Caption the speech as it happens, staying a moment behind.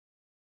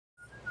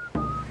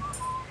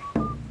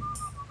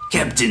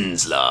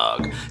Captain's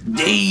log,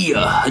 day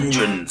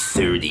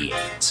 138.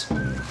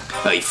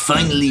 I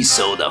finally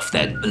sold off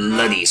that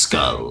bloody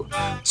skull,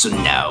 so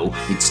now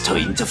it's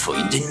time to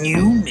find a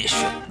new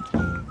mission.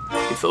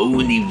 If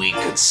only we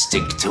could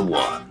stick to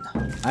one.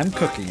 I'm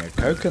cooking a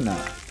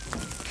coconut.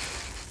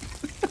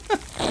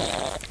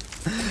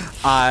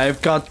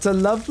 I've got a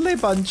lovely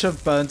bunch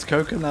of burnt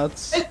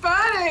coconuts. It's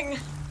burning!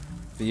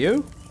 For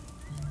you?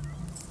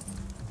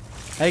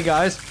 Hey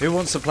guys, who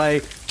wants to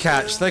play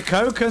Catch the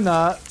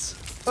Coconut?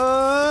 Yes,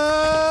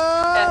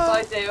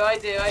 I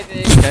do.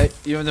 Okay,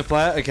 you want to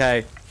play it?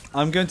 Okay.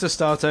 I'm going to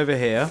start over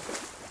here.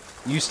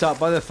 You start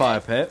by the fire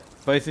pit.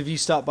 Both of you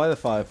start by the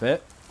fire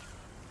pit.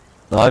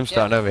 No, I'm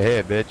starting over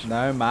here, bitch.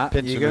 No, Matt,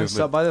 Pinch you're of going to movement.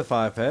 start by the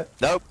fire pit.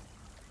 Nope.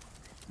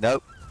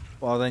 Nope.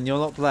 Well, then you're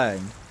not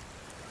playing.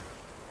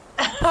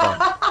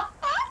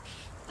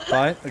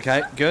 Fine.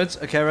 Okay, good.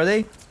 Okay,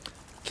 ready?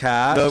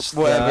 Catch Nope. the...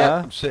 Wait, yeah,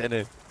 I'm sitting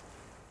here.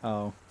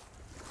 Oh.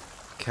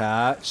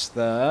 Catch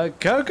the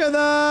coconut!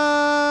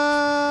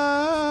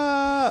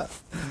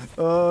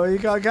 Oh, you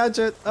can't catch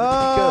it.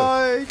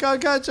 Oh, you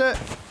can't catch it.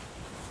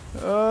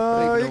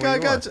 Oh, you can't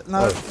catch it.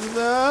 No.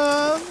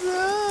 No.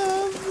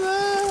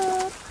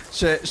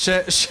 Shit.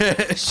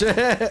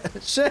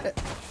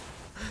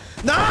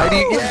 No!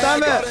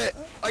 Damn it!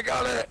 I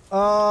got it!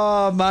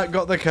 Oh, Matt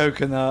got the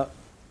coconut.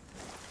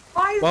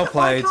 Why Well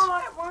played.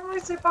 Why am I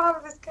so bad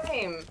at this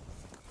game?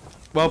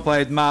 Well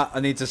played, Matt. I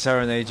need to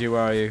serenade you.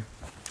 Where are you?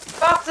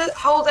 You have to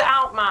hold it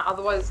out, Matt.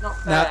 Otherwise, it's not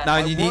fair. Now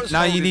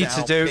you need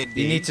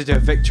to do a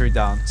victory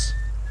dance.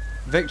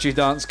 Victory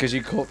dance because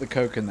you caught the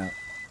coconut.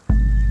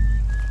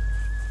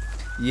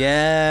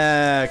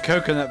 Yeah,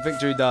 coconut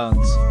victory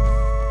dance.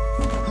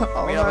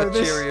 Oh, We have a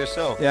cheer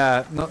yourself.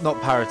 Yeah, not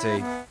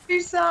parity.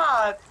 Too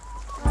sad.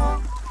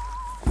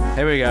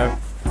 Here we go.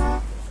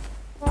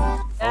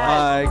 Yes.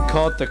 I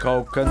caught the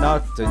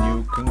coconut and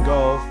you can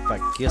go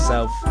fuck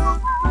yourself.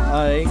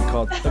 I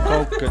caught the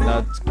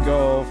coconut,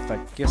 go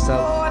fuck yourself.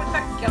 Go and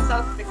fuck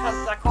yourself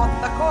because I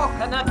caught the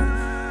coconut.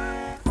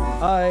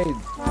 I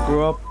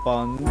grew up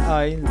on an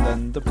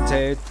island of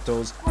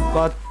potatoes,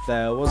 but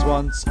there was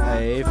once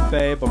a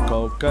fabled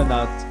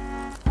coconut.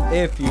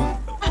 If you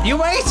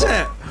ate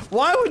it!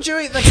 Why would you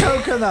eat the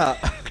coconut?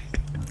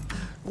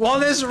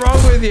 What is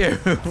wrong with you?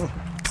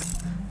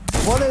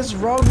 What is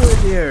wrong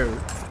with you?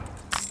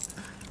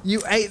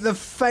 You ate the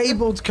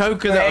fabled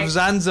coconut of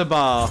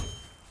Zanzibar.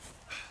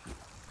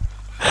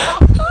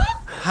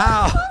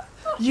 How?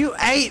 You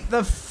ate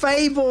the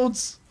fabled...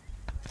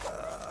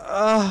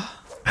 Oh,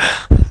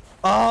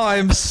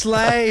 I'm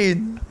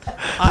slain!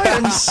 I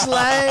am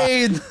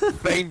slain!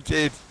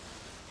 Fainted.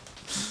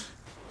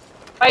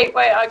 Wait,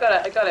 I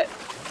got it.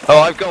 Oh,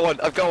 I've got one.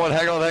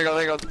 Hang on.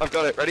 I've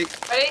got it. Ready?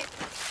 Ready?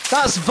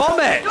 That's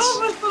vomit! Yours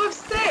was full of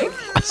steak.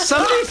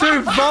 Somebody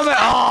threw vomit!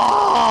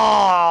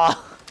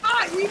 Oh!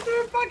 Matt, you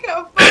threw a bucket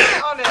of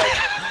vomit on it.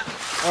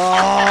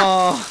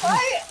 Oh!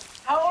 Wait,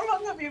 how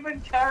long have you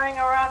been carrying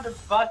around a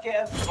bucket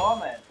of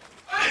vomit?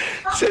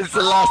 Since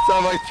the last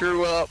time I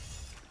threw up.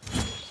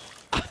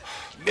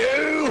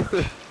 No!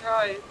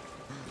 Right.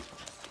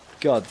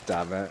 God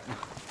damn it.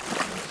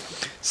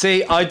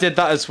 See, I did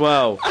that as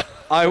well.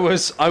 I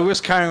was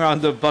carrying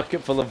around a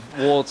bucket full of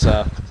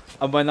water,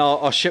 and when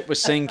our ship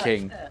was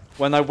sinking,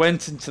 when I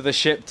went into the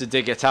ship to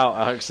dig it out,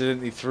 I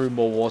accidentally threw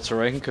more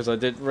water in because I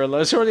didn't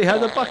realise I already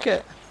had a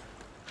bucket.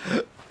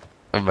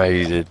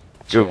 Amazing.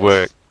 Good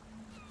work.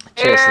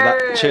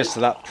 Cheers to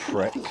that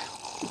prick.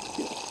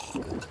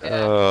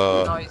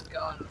 Yeah. No, he's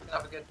gone. You can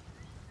have a good.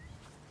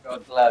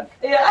 God, glug.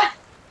 Yeah.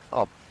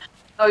 Oh,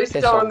 Oh, he's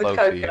piss still on on the both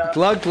of you. coconut.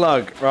 Glug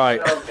glug.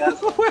 Right. Oh,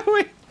 God. Where are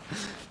we?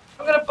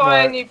 I'm gonna buy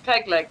a Right. new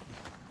peg leg.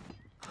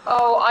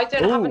 Oh, I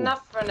don't have Ooh.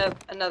 enough for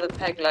another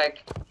peg leg.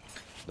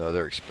 no,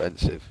 they're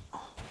expensive.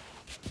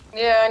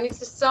 Yeah, I need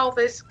to sell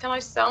this. Can I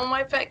sell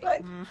my peg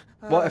leg?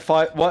 What if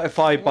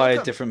I buy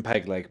a different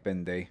peg leg,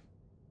 Bindi?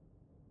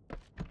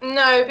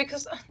 No,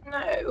 because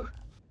no.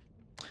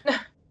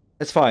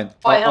 It's fine.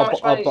 Why, how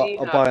much money do you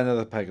I'll have? buy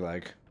another peg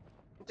leg.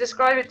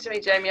 Describe it to me,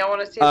 Jamie. I want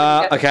to see. If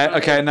I can get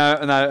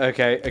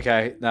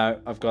Okay, no,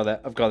 I've got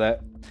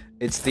it.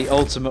 It's the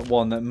ultimate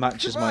one that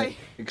matches my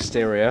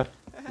exterior.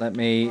 Let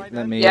me.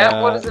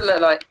 Yeah. What does it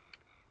look like?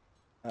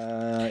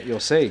 You'll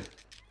see.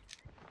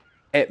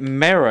 It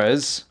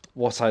mirrors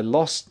what I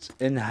lost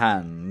in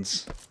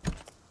hands.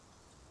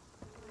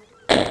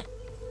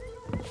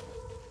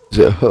 Is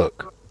it a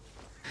hook?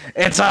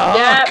 It's a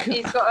Yeah, hook.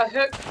 he's got a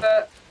hook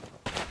for.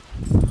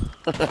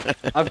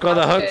 I've got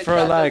a hook That's for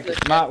a good, leg. that's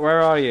good. Matt,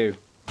 where are you?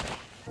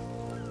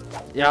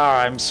 Yeah,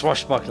 I'm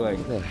swashbuckling.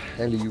 What the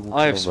hell are you walking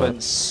I have on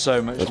spent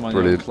so much That's money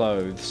brilliant. on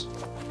clothes.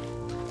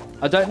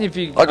 I don't know if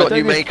you. I got don't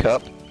new know if-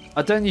 makeup.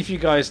 I don't know if you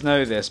guys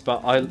know this,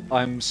 but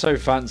I'm so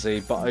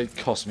fancy, but it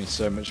cost me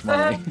so much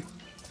money.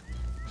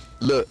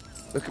 Look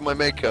at my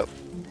makeup.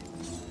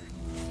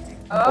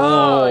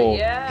 Oh,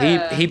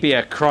 yeah. he be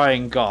a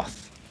crying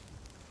goth.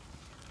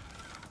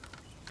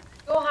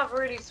 You all have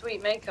really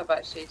sweet makeup,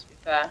 actually. To be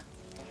fair.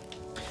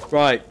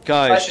 Right, I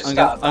guys, should I'm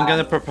start gonna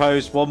that.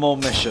 propose one more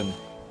mission.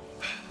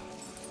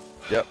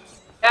 Yep.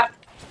 Yeah.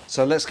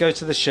 So let's go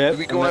to the ship. Are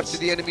we and going let's-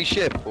 after the enemy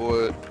ship,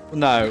 or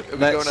No, are we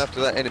let's... going after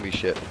that enemy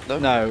ship? No.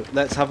 No,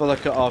 let's have a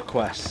look at our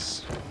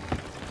quests.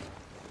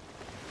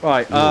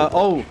 Right,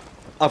 oh,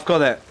 I've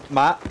got it.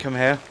 Matt, come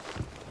here.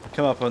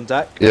 Come up on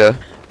deck. Yeah.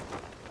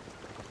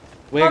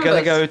 We're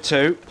going to Plumbers.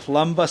 go to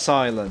Plumbus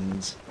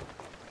Island.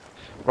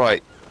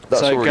 Right.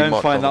 That's So already go and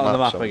marked find that on the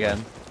map somewhere.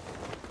 again.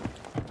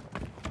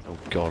 Oh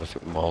god, I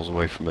think we're miles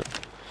away from it.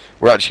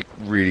 We're actually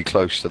really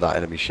close to that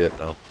enemy ship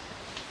now.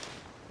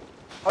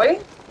 Are we?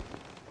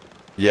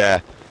 Yeah.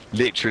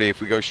 Literally, if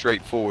we go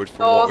straight forward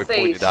from what we're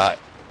pointed Northeast. at.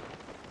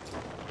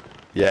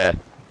 Yeah.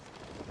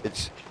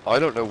 It's... I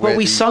don't know where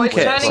we the- sunk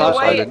We're it, where turning so this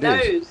I- away, it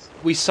island is. knows.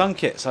 We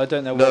sunk it, so I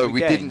don't know what No, we we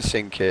gained. didn't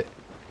sink it.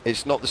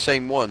 It's not the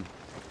same one.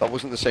 That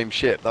wasn't the same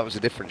ship. That was a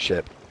different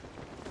ship.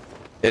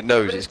 It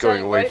knows But it's going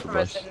turning away from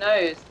us. It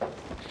knows.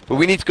 But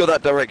we need to go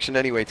that direction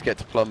anyway to get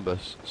to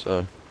Plumbus,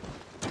 so...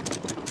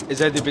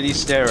 Is anybody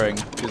steering?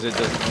 Because it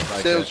doesn't look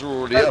like Sails it. are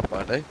already up,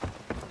 aren't they?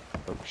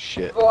 Oh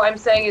shit. What I'm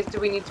saying is, do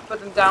we need to put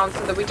them down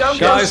so that we don't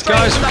Guys, go straight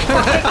guys. to the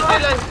fucking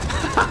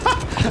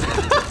island?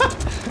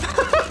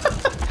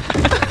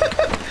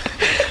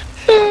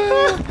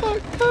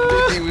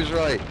 Lindy was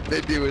right.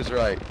 Lindy was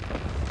right.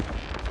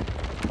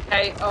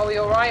 Okay, are we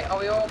alright? Are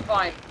we all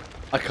fine?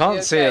 I can't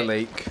You see a okay?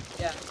 leak.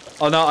 Yeah,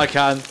 Oh no, I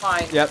can.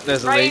 fine. Yep,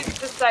 there's a Raise leak.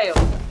 the sail.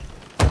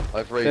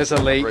 I've raised There's a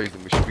them, leak. I've raised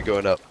them. We should be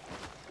going up.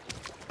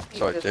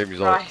 Sorry, Jesus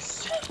Jamie's on it.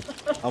 Christ.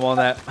 I'm on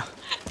it.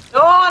 Go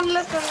on,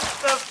 listen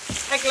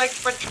to Peg Leg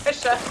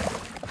Patricia.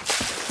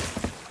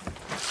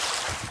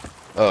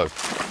 Oh,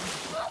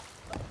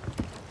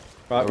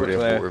 I Right, already we're have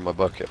clear. water in my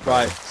bucket.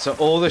 Right, so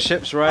all the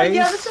ships Oh, raised.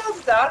 yeah, the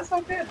sail's down, it's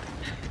all good.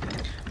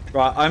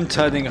 Right, I'm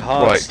turning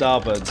hard Right.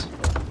 starboard.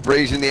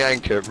 Raising the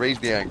anchor, raise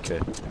the anchor.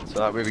 So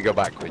that way we go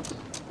backwards.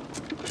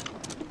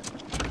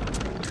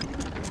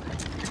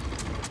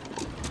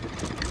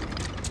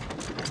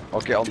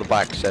 I'll get on the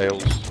back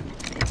sails.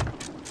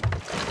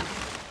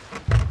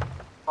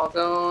 I'll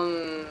go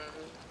on.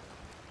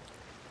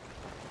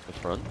 The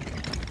front.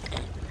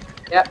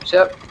 Yep,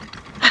 ship.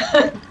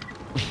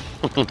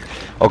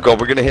 Oh god,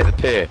 we're gonna hit the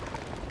pier.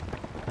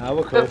 Ah,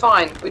 we're We're cool.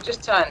 fine, we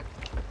just turn.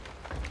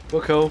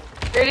 We're cool.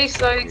 Really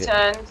slowly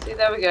Yeah. turn. See,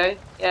 there we go.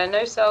 Yeah,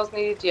 no sails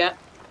needed yet.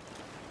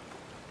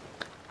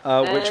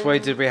 Which way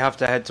did we have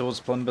to head towards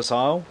Plumbus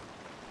Isle?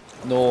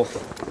 North.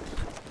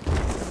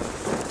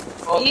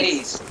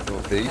 Northeast.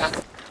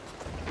 Northeast.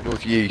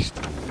 Northeast.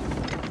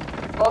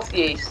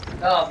 Northeast.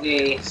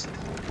 Northeast.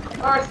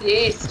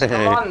 Northeast.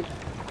 Come on.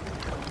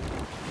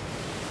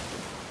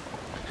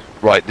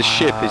 Right, the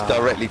ship is Ah.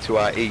 directly to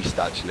our east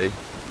actually.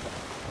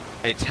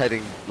 It's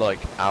heading like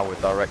our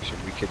direction.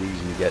 We could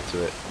easily get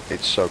to it.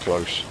 It's so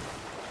close.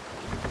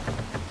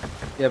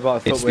 Yeah, but I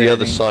thought It's we the were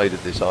other heading- side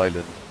of this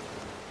island.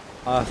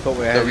 I thought we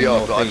were No, heading we are,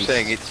 but I'm northeast.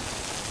 saying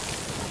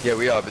it's... Yeah,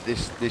 we are, but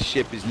this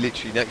ship is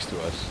literally next to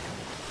us.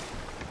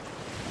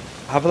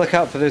 Have a look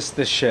out for this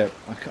ship.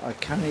 I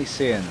can't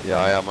see it. Yeah,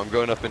 I am. I'm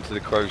going up into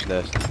the crow's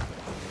nest.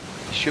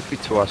 It should be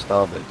to our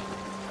starboard.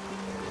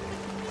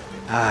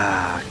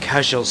 Ah,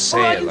 casual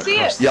sail Oh, I can see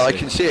across it. the Yeah, I sea.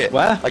 can see it.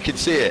 Where? I can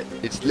see it.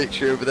 It's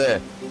literally over there.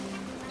 You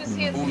can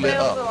see its All lit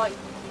sails up. are like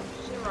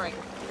shimmering.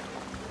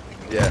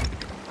 Yeah.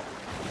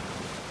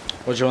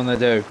 What do you want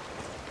to do?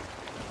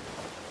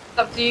 It's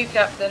up to you,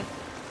 Captain.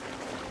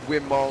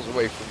 We're miles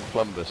away from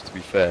Plumbus, to be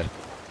fair.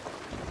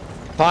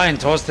 Fine,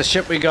 towards the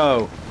ship we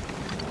go.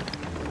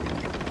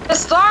 To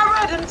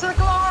starboard and to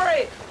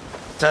glory!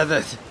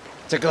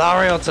 To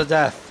glory or to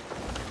death.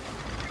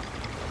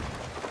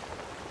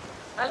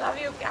 I love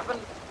you, Captain.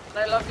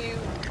 I love you,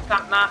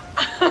 Fat Matt.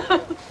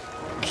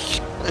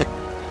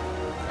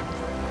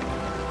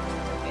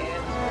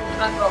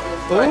 Yeah, no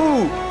problem.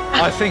 Right.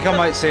 Ooh, I think I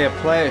might see a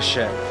player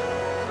ship.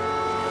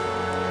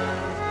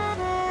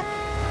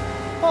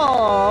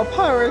 Oh,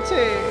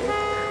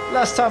 piratey!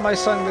 Last time I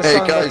sang the Hey,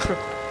 song, guys.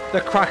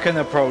 the Kraken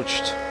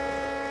approached.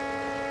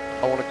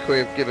 I want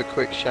to give a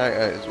quick shout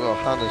out as well.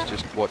 Hannah's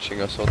just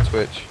watching us on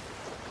Twitch.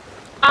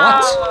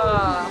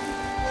 Ah.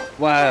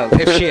 Well,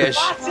 if she is,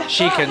 What?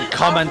 she can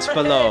comment How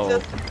below.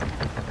 religious.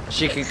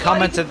 She can It's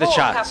comment like in the before,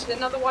 chat.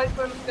 Captain, otherwise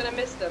we're gonna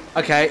miss them.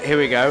 Okay, here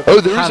we go. Oh,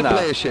 there is Hannah. a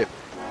player ship.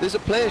 There's a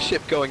player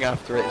ship going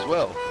after it as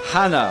well.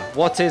 Hannah,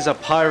 what is a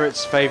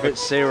pirate's favourite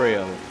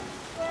cereal?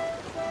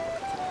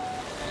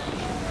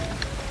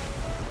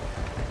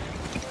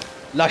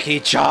 Lucky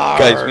Charms.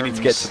 Guys, we need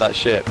to get to that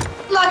ship.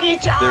 Lucky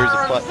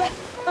charms! There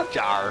is a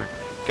Jar.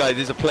 Guys,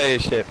 there's a player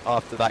ship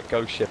after that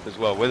ghost ship as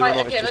well. Whether Right, or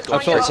not okay, it's just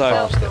let's gone I thought straight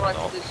so. past it or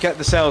not. Get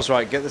the sails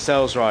right. Get the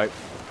sails right.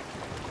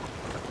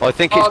 I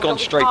think Oh, it's but gone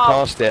we straight can't.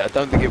 past it. I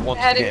don't think it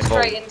wants to Heading get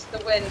involved. straight into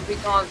the wind, we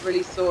can't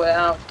really sort it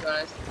out, to be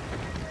honest.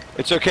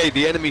 It's okay,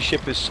 the enemy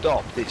ship has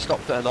stopped. It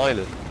stopped at an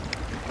island.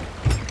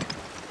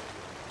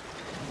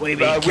 We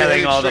be We're killing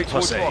heading all the straight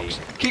towards pussy. rocks.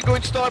 Keep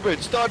going starboard,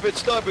 starboard,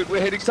 starboard. We're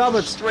heading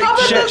Starboard. straight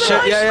Starboard, Shit, to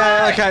shit.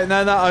 Yeah. Okay.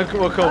 No.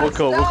 We're cool. We're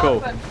cool. We're cool.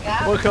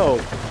 We're cool.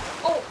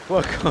 Oh,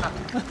 We're cool.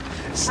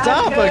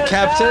 Starboard,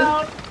 Captain.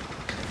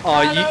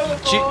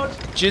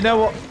 Oh, do you know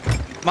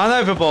what? Man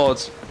overboard.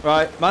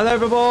 Right. Man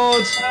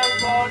overboard.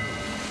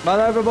 Man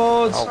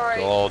overboard! Oh Sorry.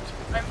 God.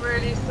 I'm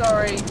really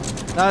sorry.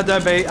 No,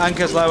 don't be.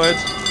 Anchor's lowered.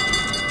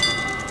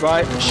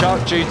 Right,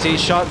 shark duty,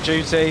 shark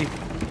duty.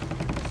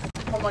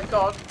 Oh my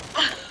god.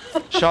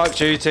 Shark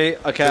duty.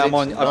 Okay, I'm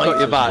on. I've got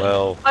your back.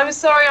 Well. I'm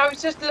sorry, I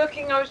was just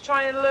looking, I was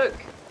trying to look.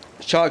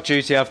 Shark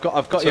duty. I've got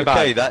It's your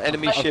okay, back. that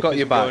enemy I've ship got your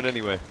isn't back. going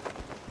anywhere.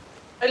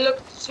 I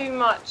looked too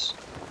much.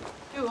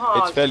 Too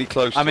hard. It's fairly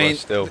close I to mean, us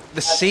still.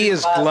 the sea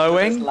is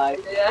glowing.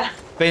 Yeah.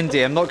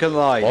 Bindi, I'm not gonna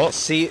lie. What?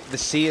 The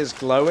sea is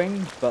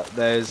glowing, but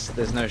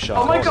there's no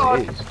shark. Oh my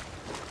god. It is.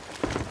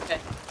 Okay,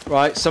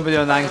 Right, somebody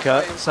on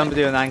anchor.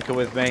 Somebody on anchor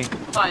with me.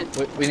 fine.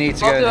 We need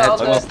to I'll go do it, and head I'll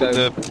towards do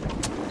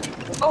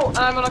the. Oh,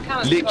 I'm on a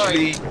cannon.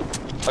 Literally,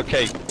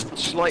 okay,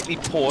 slightly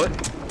port,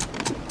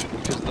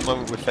 because at the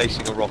moment we're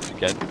facing a rock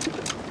again.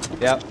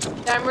 Yep. Sorry.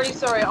 Yeah, I'm really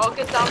sorry. I'll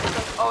get down to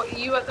the. Oh, are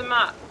you at the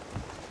map?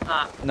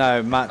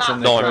 No, Matt's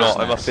on the. No, I'm crow's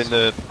not, I'm up nest. in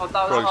the Oh, that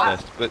was crow's hard.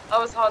 nest, but... That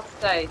was hard to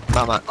say.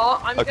 Matt.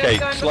 Oh, I'm Okay,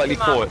 going to slightly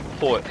look at the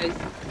port.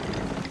 map.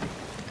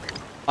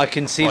 I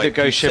can see the Right,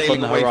 ghost he's ship on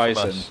sailing the away from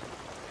horizon. us.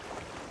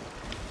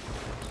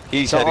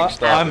 He's So heading I'm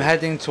starboard.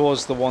 heading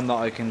towards the one that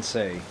I can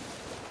see.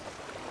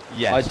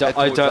 Yes, I don't- head towards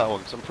I don't- that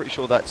one, 'cause I'm pretty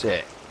sure that's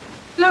it.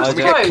 Looks When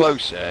we close. get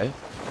closer...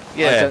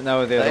 Yeah, I don't know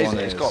where the that other is one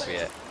it, is. It's got to be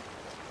it.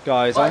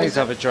 Guys, I What need is to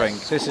have a it? drink.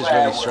 This is Square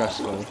really one.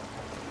 stressful.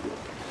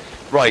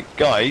 Right,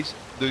 guys,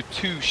 the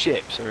two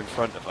ships are in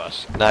front of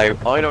us. Now,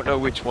 I don't know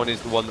which one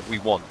is the one that we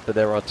want, but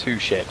there are two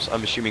ships.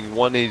 I'm assuming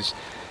one is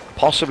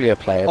possibly a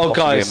player, Oh,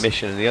 possibly guys. a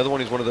mission, and the other one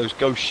is one of those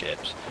ghost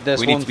ships. There's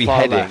we need one to be far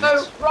heading. left.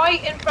 So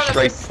right in front of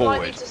Straight us, slightly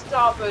forward. to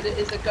starboard,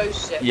 is a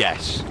ghost ship.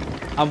 Yes.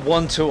 And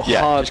one to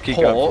Yeah, hard just keep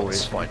going forward, port.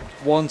 it's fine.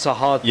 One to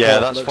hard Yeah,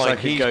 port. that's looks fine. like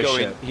a He's ghost going.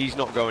 ship. He's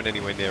not going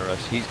anywhere near us.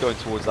 He's going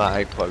towards that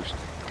outpost.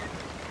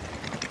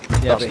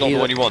 Yeah, That's but not he the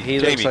one look- you want. he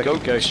Jamie, looks like go a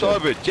ghost ship.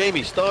 starboard.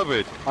 Jamie,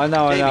 starboard. I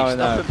know, I Jamie, know, I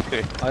know.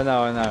 starboard. I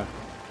know, I know.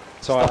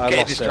 Sorry, Stop I getting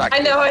lost him. distracted.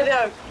 I know.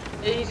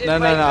 Yeah, you did No,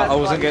 no, wait no, first I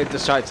wasn't one. getting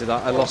distracted.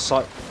 I lost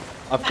sight.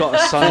 I've got a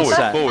Forward,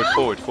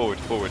 sunset.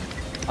 forward.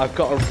 I've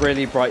got a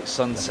really bright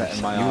sunset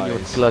in my You and your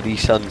eyes. bloody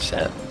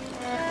sunset.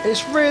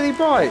 It's really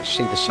bright.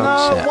 See the No,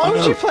 sunset. why I would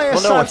know. you play a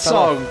Well, no, I sad fell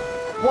off. song?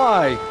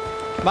 Why?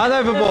 Man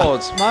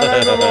overboard!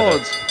 Man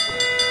overboard!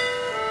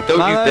 Don't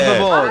Man you dare.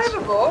 overboard! I'm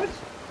overboard.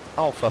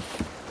 Oh, for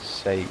f***'s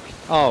sake.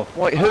 Oh,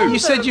 Wait, who? you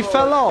said you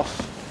fell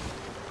off.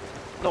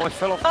 No, I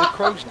fell off the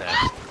crow's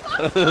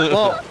nest.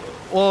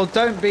 Well,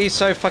 don't be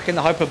so fucking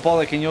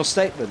hyperbolic in your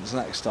statements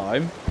next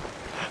time.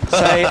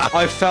 Say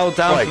I fell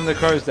down Right. from the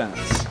crow's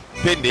nest.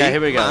 Bindi, Okay,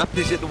 here we go. map,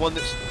 is it the one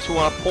that's to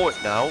our port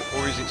now,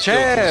 or is it still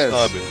to Cheers.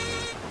 the starboard?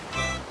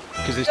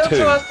 Because there's Still two.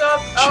 to our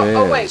starboard.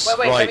 Oh, wait, Cheers.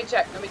 let Right. me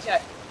check.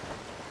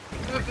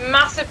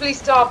 Massively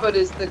starboard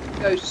is the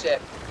ghost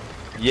ship.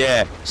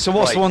 Yeah. So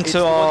what's right. the one it's to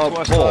the our one to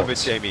our starboard, port?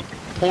 Jamie.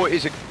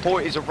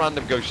 Port is a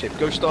random ghost ship.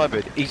 Go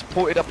starboard. He's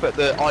ported up at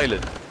the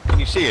island. Can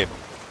you see him?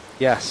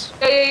 Yes.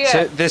 Yeah.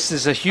 So this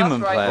is a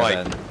human That's right. player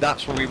Right. then.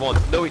 That's what we want.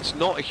 No, it's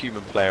not a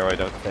human player. I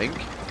don't think.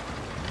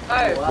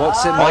 Oh,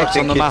 What's it I marked on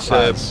think the map it's,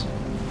 as?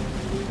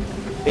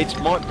 It's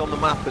marked on the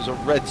map as a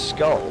red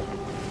skull,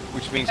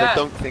 which means I Yeah.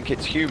 don't think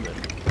it's human.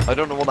 I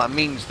don't know what that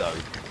means though.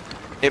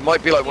 It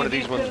might be like one of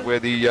these ones where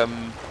the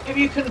If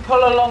you can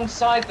pull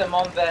alongside them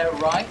on their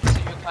right, so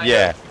you're kind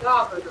yeah.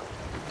 starboard.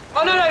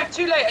 Oh no,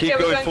 too late. Keep okay,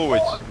 we're going going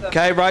forwards. port of them.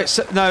 Okay, right.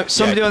 So, no,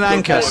 somebody Yeah, on go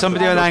anchor. forward,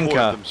 Somebody on go forward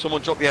anchor. them.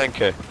 Someone drop the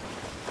anchor.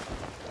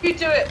 You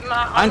do it,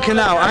 Matt. I'm Anchor on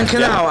the now. ground. Anchor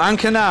Yeah. now.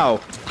 Anchor now.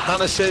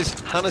 Hannah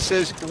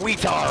says wheat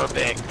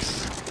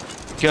Arabics.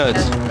 Good.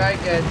 Very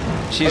good.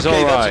 She's Okay,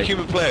 all that's a right.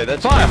 human player.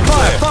 That's Fire! a human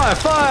Fire! player. Fire!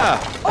 Fire!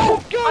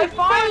 Oh, I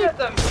fired at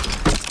them.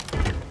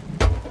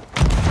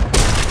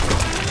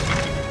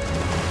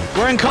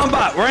 We're in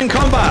combat. We're in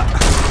combat.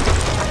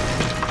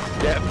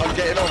 Yeah, I'm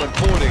getting on. I'm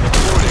boarding.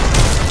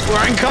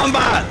 We're in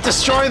combat!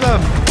 Destroy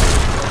them!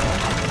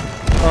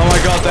 Oh my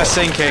god, they're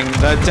sinking.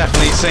 They're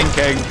definitely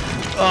sinking.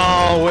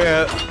 Oh,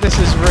 this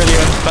is really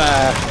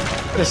unfair.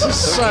 This is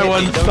so hit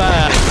me, don't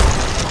unfair.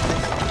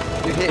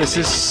 You hit This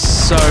me. is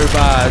so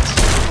bad.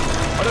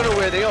 I don't know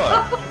where they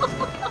are.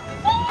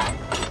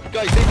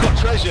 Guys, they've got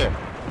treasure.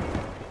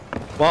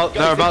 Well, Guys,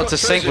 they're they've about got to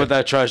sink treasure. with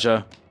their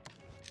treasure.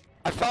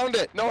 I found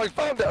it. No, I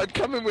found it. I'm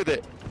coming with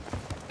it.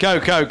 Go,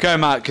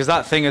 Matt, because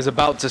that thing is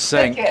about to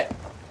sink. Take it.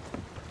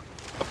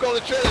 I've got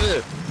the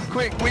treasure.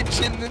 Quick, winch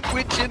in the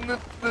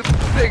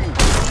thing.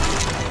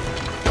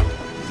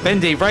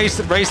 Bindi,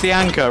 raise the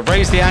anchor.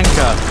 Raise the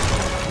anchor.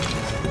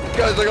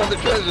 Guys, I got the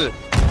treasure.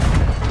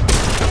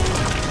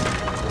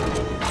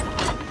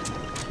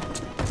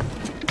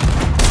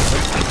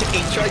 He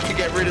tried to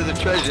get rid of the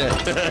treasure.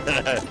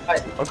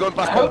 I'm going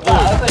back I on hope board.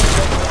 that other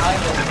ship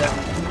behind us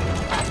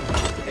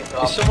doesn't pick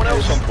up. Is someone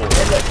else on board?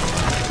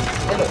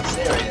 It looks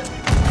serious.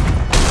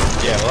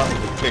 Yeah, well,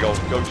 that was a big old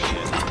ghost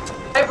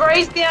shit. I've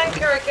raised the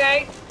anchor,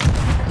 okay?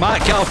 Matt,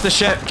 get off the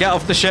ship. Get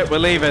off the ship. We're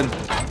leaving.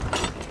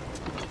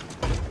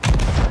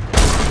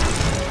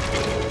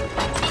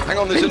 Hang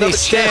on, there's Bindi, another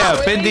steer.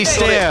 chest. Bindi,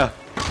 steer.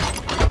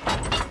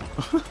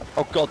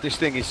 Oh god, this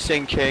thing is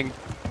sinking.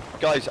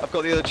 Guys, I've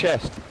got the other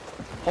chest.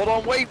 Hold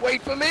on, wait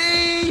for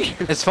me!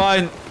 It's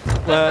fine.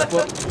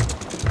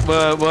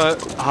 we're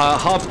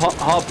hard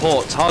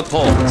port. Hard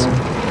port.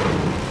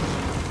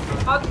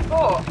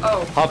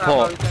 Oh. Hard crap,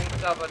 port. I was going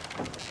stubborn.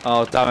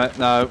 Oh damn it!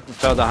 No, we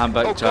failed the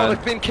handbrake Oh turn. god,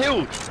 I've been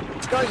killed!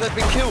 Guys, I've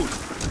been killed!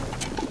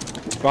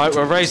 Right,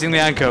 we're raising the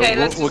anchor. Okay,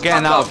 we're let's just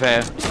getting fuck out off. of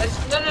here.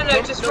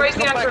 No, just raise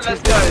the come anchor and back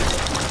let's to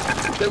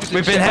go. There was a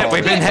We've been ship. hit.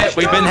 We've been hit.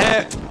 We've been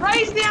hit.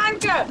 Raise the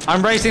anchor!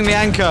 I'm raising the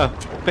anchor.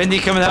 Bindi,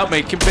 come and help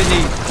me.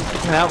 Bindi,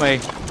 come and help me.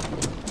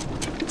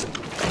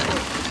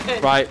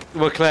 Right,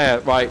 we're clear.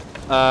 Right,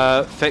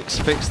 fix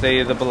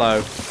the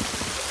below.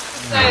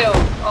 Sail.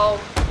 I'll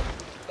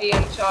be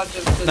in charge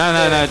of the...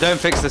 No, don't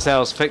fix the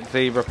sails. Fix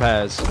the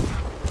repairs.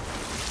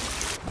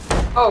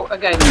 Oh,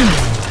 again.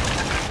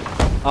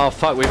 Oh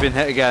fuck, we've been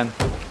hit again.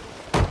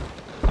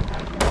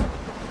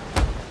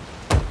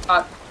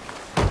 Fuck.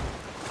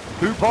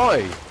 Who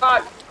by?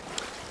 Fuck.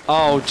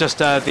 Oh, just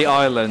the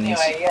islands.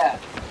 Anyway, yeah.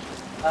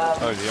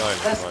 Oh, the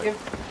island, Let's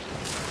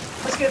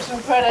right. give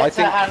some credit I to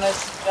think- Hannah's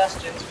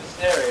suggestions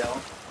for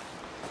cereal.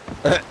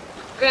 Okay,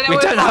 no, We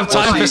we're don't have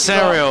fine, time we're for fine.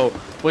 cereal.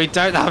 We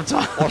don't have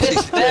time. What's he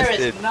There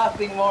suggested? is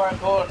nothing more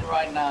important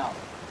right now.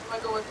 Oh my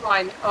god, we're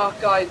fine. Oh,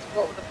 guys,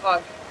 what the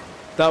fuck?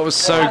 That was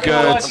so Yeah,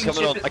 good. I I'm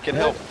coming on. I can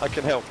help. I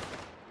can help.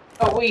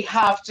 But we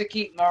have to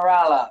keep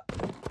morale up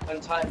when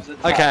times are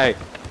tough. Okay,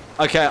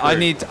 I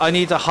True.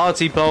 need a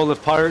hearty bowl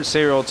of pirate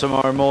cereal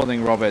tomorrow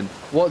morning, Robin.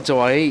 What do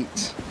I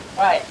eat?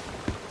 Right.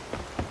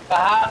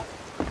 Perhaps.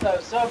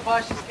 So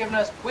far she's given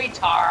us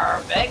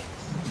Weetabix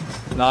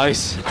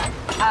Nice.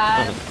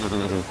 and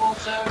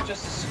also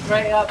just a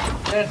straight up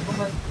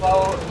gentleman's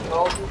bowl of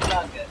golden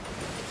nuggets.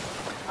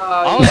 Oh,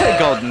 I'll take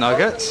golden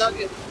nuggets. Golden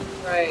nuggets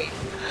is great.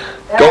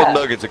 Yeah. Golden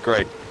nuggets are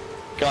great.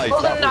 Guys,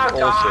 Golden that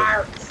was awesome.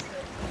 nuggets.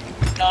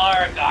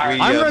 Nargar. We-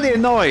 I'm Yeah. really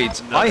annoyed.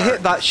 I Never.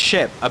 hit that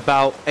ship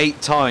about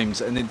 8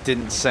 times and it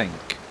didn't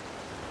sink.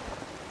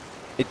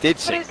 It did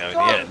But sink it's though in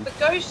gone. the end. The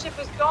ghost ship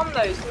is gone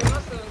though, so we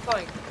must have been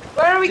fine.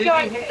 Where are we Did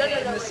going? you hit No, it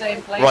in the wait, same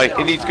wait. place? Right,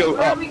 it needs to go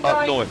Where are up, we up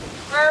going? north.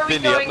 Where are we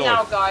Bindi, up going now,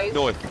 north. guys?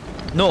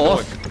 North.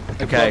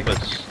 North? Okay,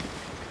 Columbus.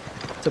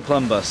 to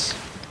Plumbus.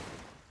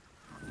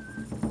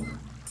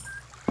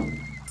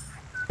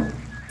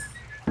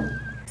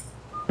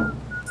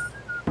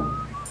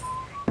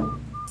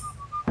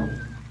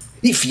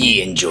 If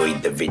ye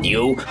enjoyed the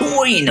video,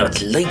 why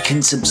not like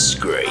and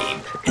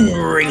subscribe and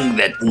ring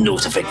that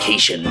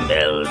notification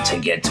bell to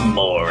get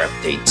more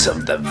updates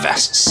of the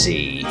vast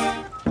sea.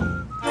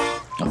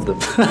 Of the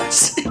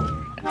vast sea.